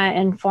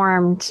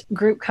trauma-informed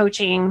group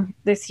coaching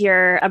this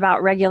year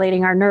about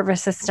regulating our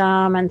nervous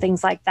system and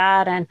things like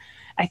that. And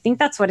I think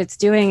that's what it's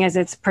doing, is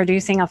it's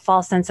producing a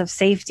false sense of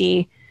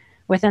safety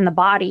within the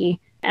body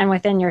and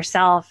within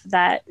yourself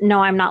that,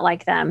 no, I'm not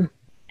like them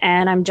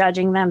and I'm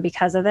judging them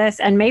because of this.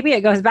 And maybe it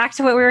goes back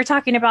to what we were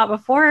talking about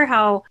before,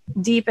 how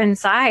deep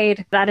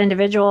inside that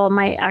individual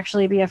might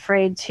actually be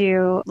afraid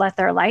to let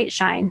their light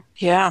shine.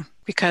 Yeah,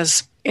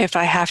 because if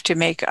I have to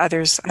make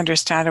others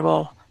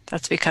understandable,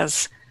 that's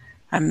because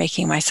I'm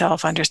making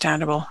myself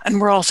understandable. And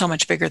we're all so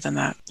much bigger than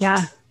that.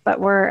 Yeah, but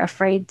we're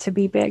afraid to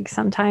be big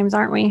sometimes,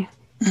 aren't we?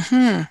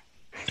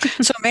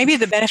 So maybe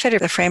the benefit of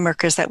the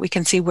framework is that we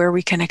can see where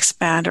we can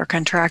expand or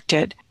contract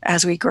it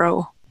as we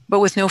grow. But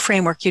with no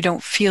framework, you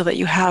don't feel that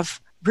you have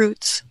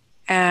roots.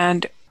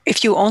 And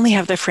if you only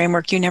have the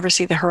framework, you never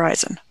see the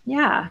horizon.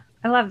 Yeah,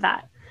 I love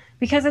that,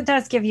 because it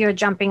does give you a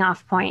jumping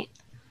off point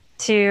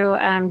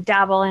to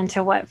dabble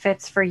into what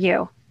fits for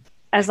you,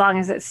 as long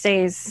as it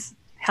stays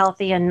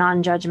healthy and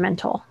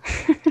non-judgmental.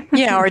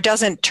 Yeah, or it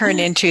doesn't turn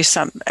into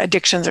some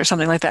addictions or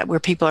something like that where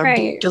people are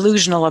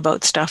delusional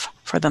about stuff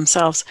for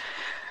themselves.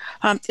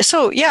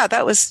 So yeah,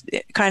 that was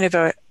kind of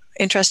a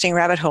interesting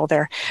rabbit hole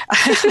there.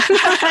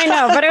 I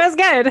know, but it was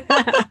good.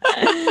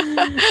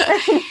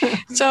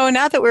 So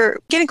now that we're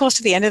getting close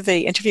to the end of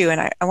the interview,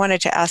 and I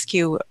wanted to ask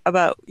you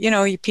about,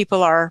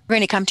 people are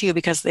going to come to you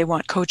because they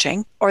want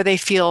coaching, or they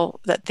feel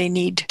that they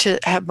need to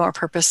have more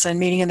purpose and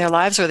meaning in their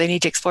lives, or they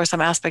need to explore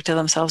some aspect of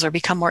themselves or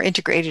become more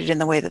integrated in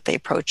the way that they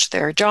approach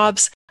their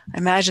jobs. I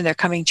imagine they're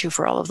coming to you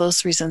for all of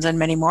those reasons and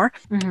many more.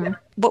 Mm-hmm.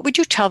 What would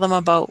you tell them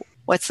about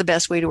what's the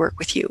best way to work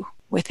with you,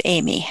 with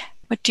Amy?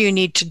 What do you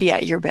need to be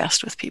at your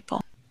best with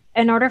people?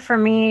 In order for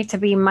me to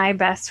be my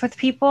best with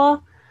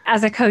people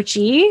as a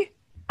coachee,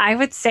 I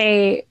would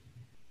say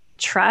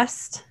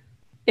trust.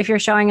 If you're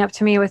showing up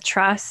to me with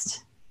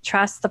trust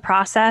the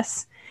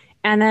process.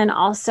 And then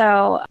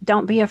also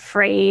don't be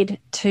afraid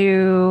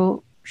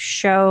to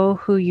show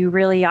who you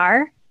really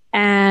are.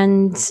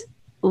 And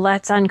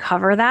let's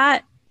uncover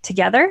that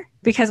together,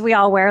 because we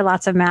all wear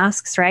lots of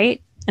masks,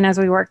 right? And as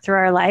we work through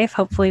our life,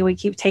 hopefully we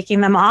keep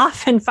taking them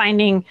off and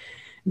finding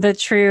the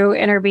true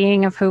inner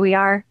being of who we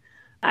are.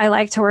 I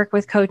like to work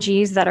with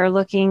coachees that are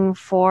looking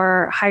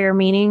for higher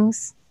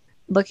meanings,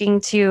 looking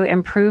to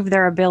improve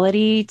their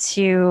ability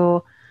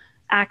to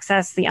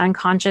access the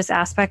unconscious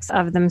aspects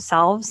of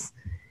themselves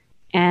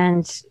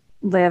and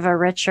live a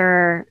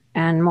richer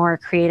and more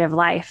creative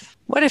life.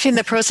 What if in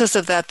the process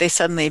of that, they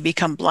suddenly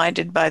become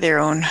blinded by their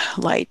own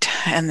light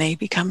and they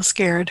become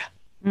scared?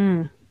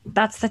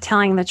 That's the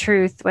telling the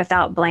truth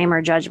without blame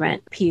or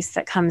judgment piece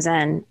that comes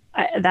in.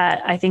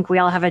 That I think we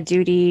all have a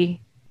duty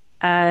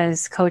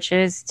as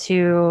coaches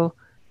to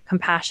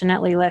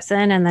compassionately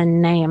listen and then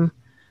name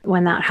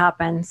when that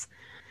happens.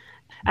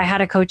 I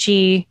had a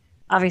coachee,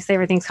 obviously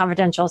everything's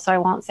confidential, so I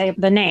won't say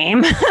the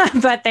name,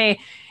 but they,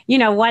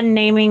 one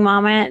naming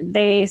moment,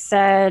 they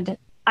said,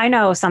 I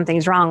know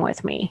something's wrong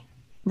with me.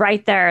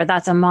 Right there,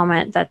 that's a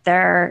moment that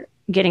they're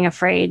getting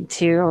afraid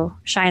to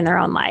shine their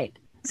own light.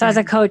 So as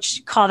a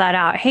coach, call that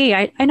out. Hey,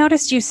 I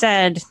noticed you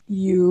said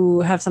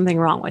you have something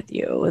wrong with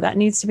you that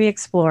needs to be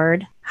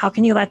explored. How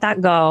can you let that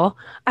go?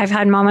 I've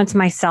had moments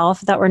myself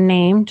that were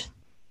named.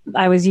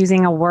 I was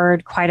using a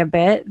word quite a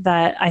bit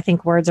that I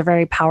think words are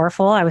very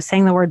powerful. I was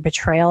saying the word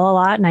betrayal a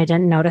lot and I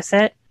didn't notice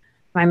it.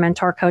 My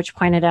mentor coach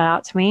pointed it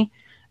out to me.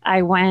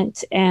 I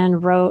went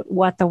and wrote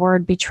what the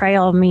word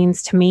betrayal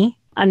means to me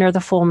under the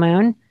full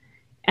moon.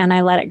 And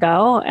I let it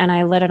go and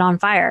I lit it on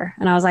fire.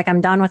 And I was like,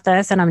 I'm done with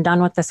this and I'm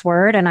done with this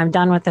word and I'm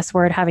done with this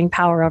word having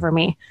power over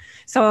me.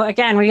 So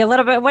again, we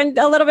went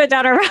a little bit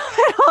down a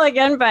rabbit hole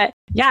again, but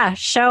yeah,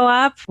 show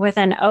up with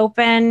an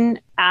open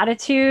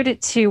attitude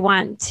to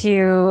want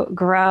to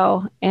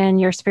grow in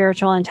your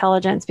spiritual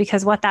intelligence,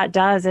 because what that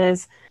does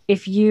is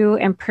if you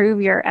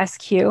improve your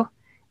SQ,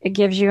 it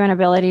gives you an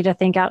ability to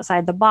think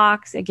outside the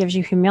box. It gives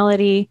you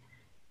humility,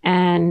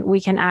 and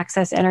we can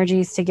access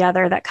energies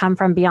together that come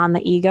from beyond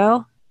the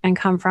ego and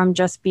come from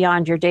just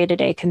beyond your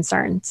day-to-day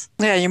concerns.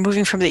 Yeah, you're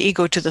moving from the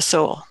ego to the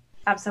soul.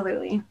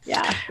 Absolutely.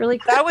 Yeah, really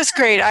cool. That was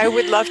great. I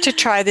would love to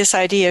try this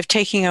idea of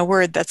taking a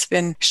word that's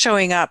been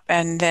showing up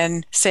and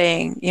then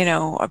saying,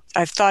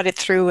 I've thought it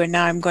through and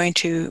now I'm going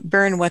to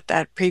burn what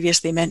that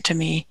previously meant to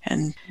me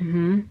and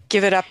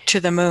give it up to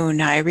the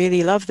moon. I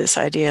really love this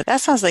idea.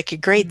 That sounds like a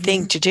great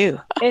thing to do.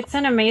 It's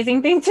an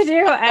amazing thing to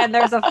do. And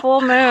there's a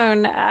full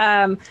moon.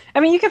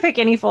 You can pick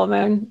any full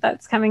moon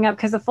that's coming up,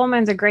 because the full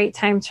moon's a great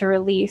time to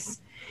release.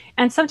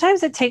 And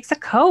sometimes it takes a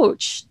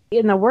coach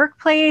in the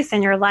workplace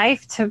and your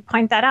life to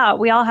point that out.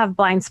 We all have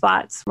blind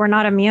spots. We're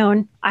not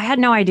immune. I had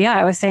no idea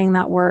I was saying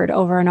that word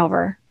over and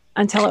over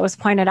until it was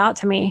pointed out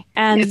to me.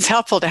 And it's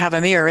helpful to have a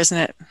mirror, isn't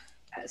it?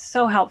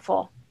 So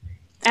helpful.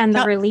 And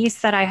the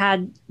release that I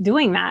had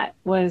doing that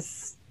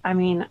was, I'm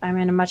in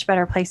a much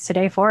better place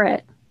today for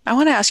it. I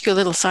want to ask you a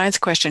little science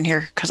question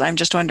here, because I'm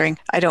just wondering,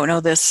 I don't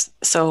know this,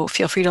 so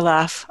feel free to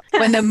laugh.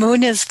 When the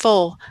moon is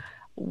full,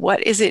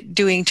 what is it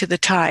doing to the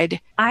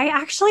tide? I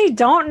actually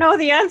don't know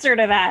the answer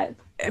to that.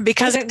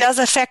 Because it does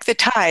affect the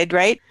tide,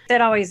 right?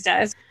 It always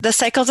does. The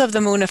cycles of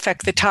the moon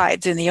affect the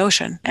tides in the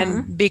ocean.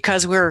 And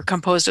because we're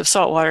composed of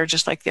salt water,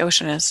 just like the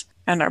ocean is,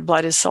 and our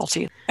blood is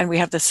salty, and we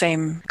have the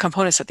same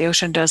components that the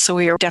ocean does, so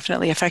we are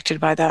definitely affected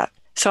by that.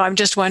 So I'm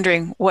just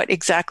wondering what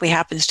exactly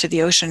happens to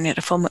the ocean at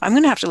a full moon. I'm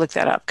going to have to look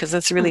that up, because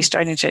that's really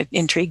starting to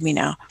intrigue me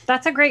now.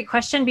 That's a great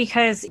question,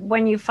 because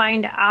when you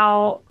find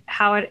out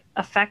how it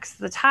affects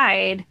the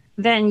tide,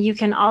 then you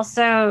can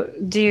also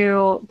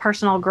do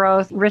personal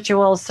growth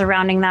rituals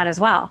surrounding that as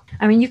well.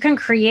 You can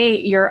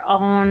create your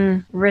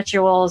own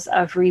rituals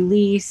of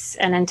release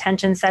and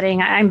intention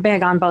setting. I'm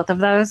big on both of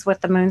those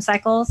with the moon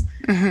cycles.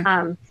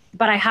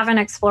 but I haven't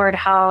explored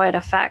how it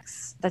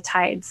affects the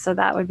tides. So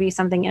that would be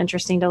something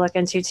interesting to look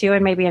into too,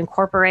 and maybe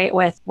incorporate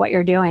with what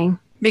you're doing.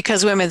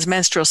 Because women's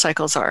menstrual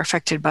cycles are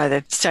affected by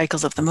the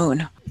cycles of the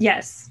moon.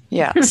 Yes.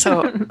 Yeah.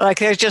 So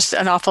there's just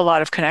an awful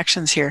lot of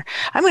connections here.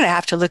 I'm going to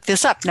have to look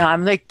this up now.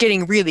 I'm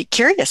getting really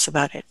curious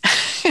about it.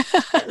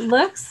 It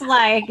looks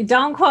like,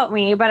 don't quote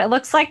me, but it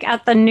looks like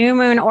at the new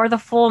moon or the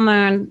full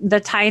moon, the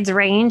tide's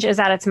range is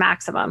at its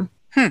maximum.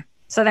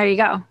 So there you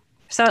go.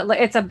 So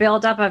it's a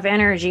buildup of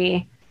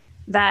energy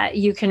that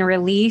you can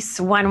release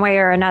one way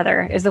or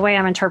another is the way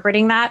I'm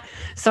interpreting that.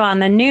 So on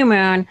the new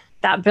moon,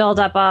 that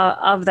buildup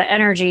of the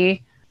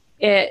energy,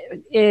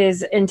 it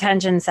is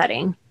intention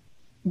setting.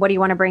 What do you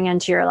want to bring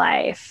into your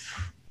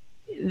life?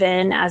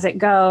 Then as it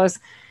goes,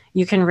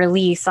 you can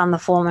release on the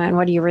full moon.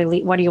 What do you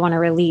want to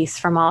release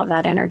from all of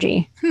that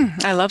energy?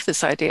 I love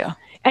this idea.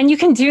 And you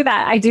can do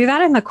that. I do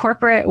that in the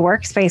corporate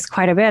workspace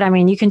quite a bit. I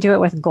mean, you can do it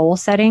with goal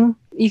setting.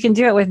 You can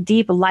do it with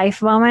deep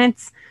life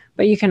moments,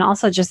 but you can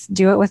also just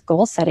do it with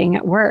goal setting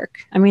at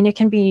work. I mean, it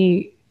can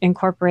be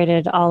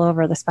incorporated all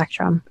over the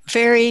spectrum.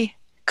 Very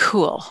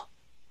cool.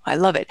 I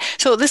love it.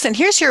 So listen,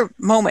 here's your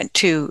moment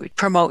to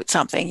promote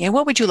something. And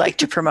what would you like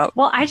to promote?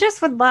 Well, I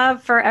just would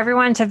love for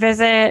everyone to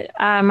visit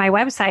my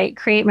website,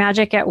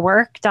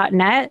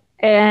 createmagicatwork.net.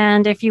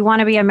 And if you want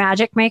to be a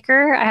magic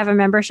maker, I have a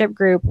membership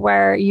group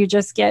where you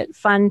just get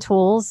fun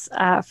tools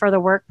for the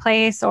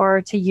workplace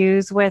or to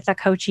use with a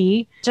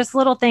coachee. Just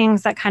little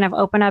things that kind of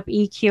open up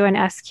EQ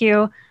and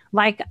SQ,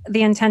 like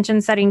the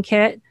intention setting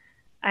kit.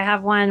 I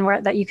have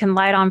one that you can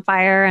light on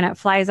fire and it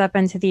flies up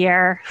into the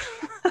air.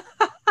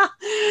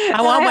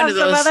 I want one of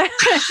those.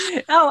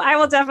 I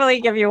will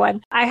definitely give you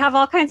one. I have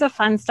all kinds of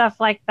fun stuff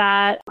like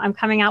that. I'm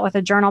coming out with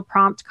a journal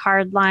prompt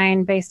card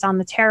line based on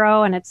the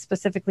tarot, and it's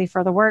specifically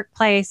for the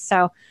workplace.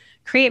 So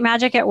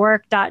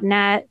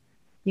createmagicatwork.net.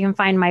 You can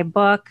find my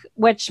book,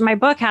 which my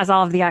book has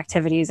all of the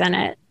activities in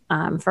it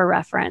for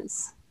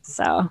reference.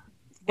 So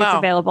it's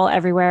available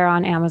everywhere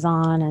on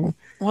Amazon. And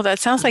well, that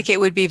sounds like it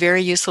would be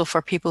very useful for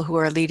people who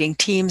are leading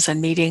teams and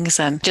meetings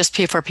and just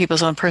for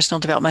people's own personal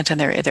development and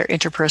their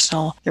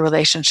interpersonal, their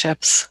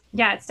relationships.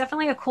 Yeah, it's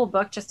definitely a cool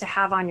book just to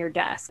have on your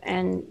desk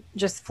and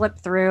just flip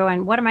through.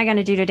 And what am I going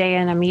to do today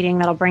in a meeting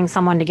that'll bring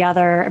everyone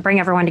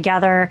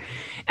together?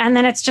 And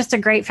then it's just a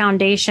great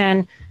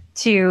foundation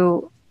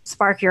to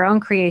spark your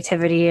own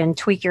creativity and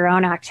tweak your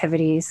own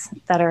activities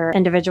that are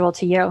individual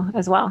to you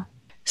as well.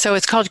 So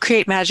it's called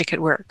Create Magic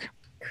at Work.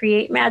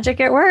 Create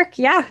Magic at Work.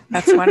 Yeah.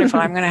 That's wonderful.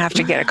 I'm going to have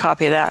to get a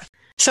copy of that.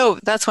 So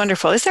that's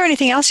wonderful. Is there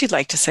anything else you'd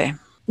like to say?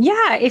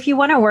 Yeah. If you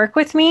want to work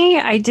with me,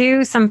 I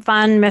do some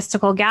fun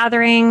mystical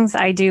gatherings.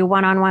 I do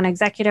one-on-one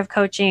executive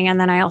coaching, and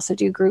then I also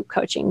do group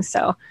coaching.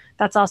 So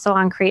that's also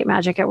on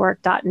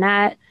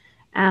createmagicatwork.net.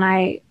 And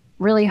I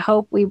really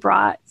hope we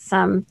brought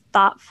some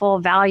thoughtful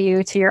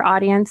value to your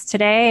audience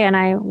today. And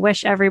I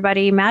wish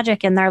everybody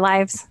magic in their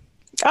lives.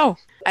 Oh,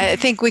 I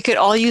think we could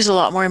all use a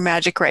lot more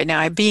magic right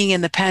now, being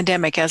in the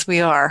pandemic as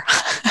we are.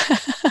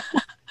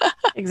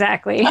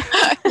 Exactly.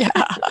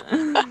 Yeah.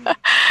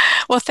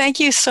 Well, thank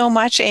you so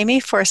much, Amy,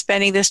 for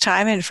spending this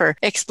time and for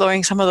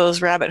exploring some of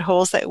those rabbit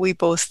holes that we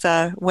both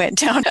went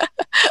down.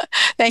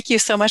 Thank you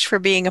so much for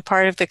being a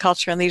part of the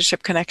Culture and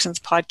Leadership Connections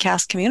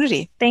podcast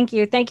community. Thank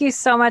you. Thank you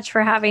so much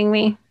for having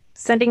me.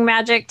 Sending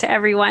magic to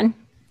everyone.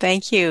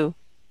 Thank you.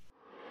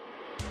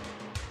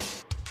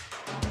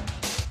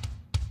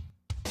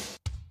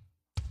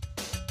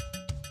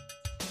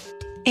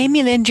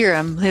 Amy Lynn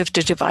Durham lived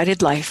a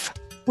divided life,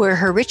 where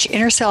her rich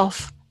inner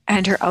self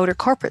and her outer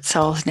corporate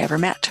selves never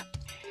met.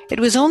 It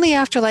was only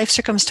after life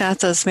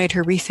circumstances made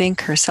her rethink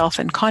herself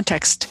and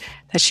context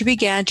that she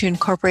began to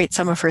incorporate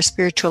some of her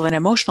spiritual and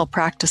emotional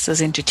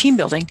practices into team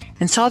building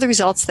and saw the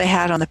results they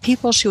had on the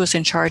people she was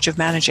in charge of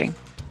managing.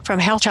 From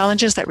health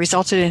challenges that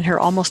resulted in her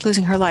almost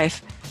losing her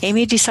life,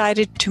 Amy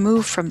decided to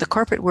move from the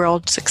corporate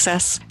world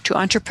success to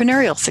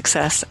entrepreneurial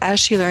success as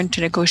she learned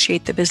to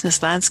negotiate the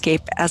business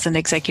landscape as an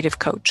executive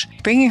coach,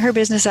 bringing her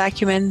business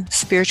acumen,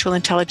 spiritual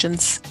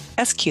intelligence,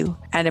 SQ,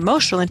 and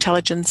emotional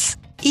intelligence,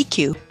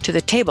 EQ, to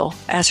the table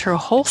as her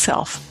whole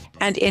self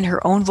and in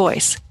her own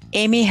voice.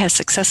 Amy has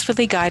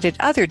successfully guided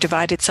other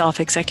divided self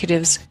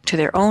executives to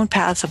their own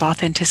paths of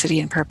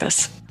authenticity and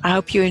purpose. I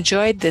hope you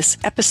enjoyed this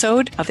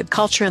episode of the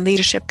Culture and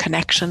Leadership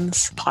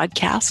Connections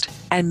podcast,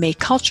 and may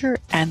Culture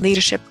and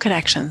Leadership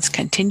Connections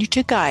continue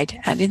to guide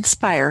and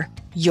inspire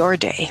your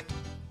day.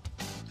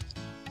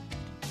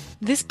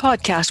 This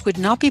podcast would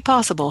not be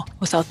possible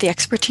without the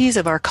expertise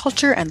of our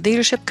Culture and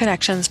Leadership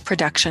Connections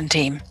production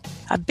team.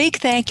 A big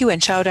thank you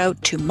and shout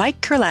out to Mike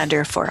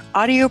Kurlander for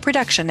audio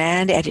production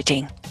and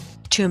editing,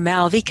 to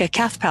Malvika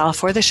Kathpal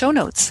for the show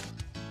notes,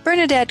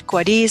 Bernadette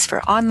Guadiz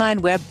for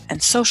online web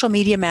and social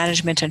media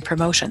management and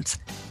promotions,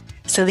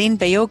 Celine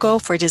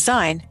Bayogo for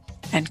design,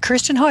 and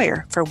Kirsten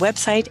Hoyer for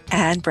website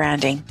and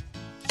branding.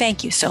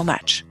 Thank you so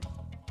much.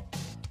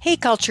 Hey,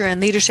 Culture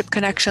and Leadership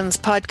Connections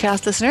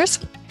podcast listeners.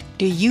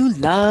 Do you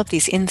love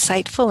these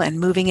insightful and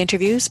moving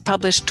interviews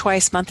published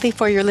twice monthly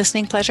for your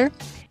listening pleasure?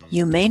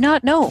 You may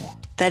not know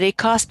that it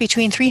costs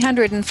between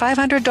 $300 and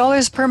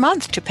 $500 per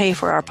month to pay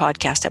for our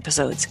podcast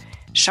episodes.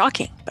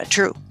 Shocking, but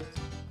true.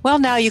 Well,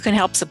 now you can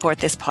help support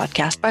this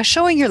podcast by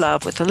showing your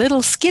love with a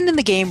little skin in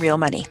the game real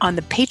money on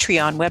the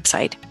Patreon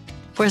website.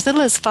 For as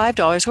little as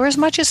 $5 or as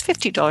much as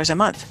 $50 a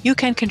month, you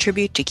can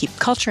contribute to keep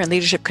Culture and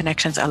Leadership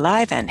Connections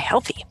alive and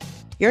healthy.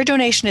 Your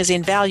donation is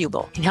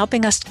invaluable in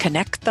helping us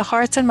connect the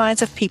hearts and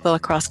minds of people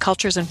across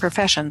cultures and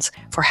professions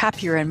for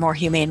happier and more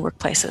humane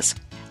workplaces.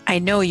 I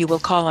know you will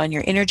call on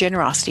your inner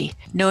generosity,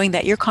 knowing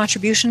that your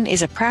contribution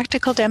is a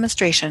practical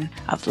demonstration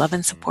of love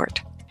and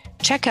support.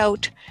 Check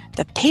out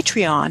the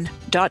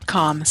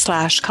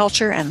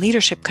patreon.com/culture and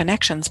leadership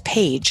connections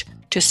page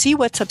to see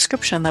what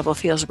subscription level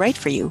feels right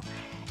for you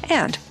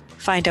and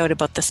find out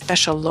about the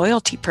special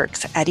loyalty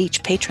perks at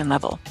each patron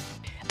level.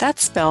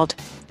 That's spelled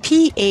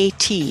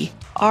Patreon,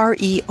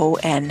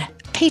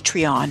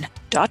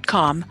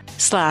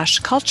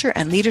 patreon.com/culture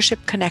and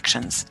leadership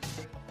connections.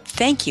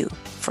 Thank you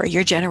for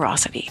your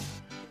generosity.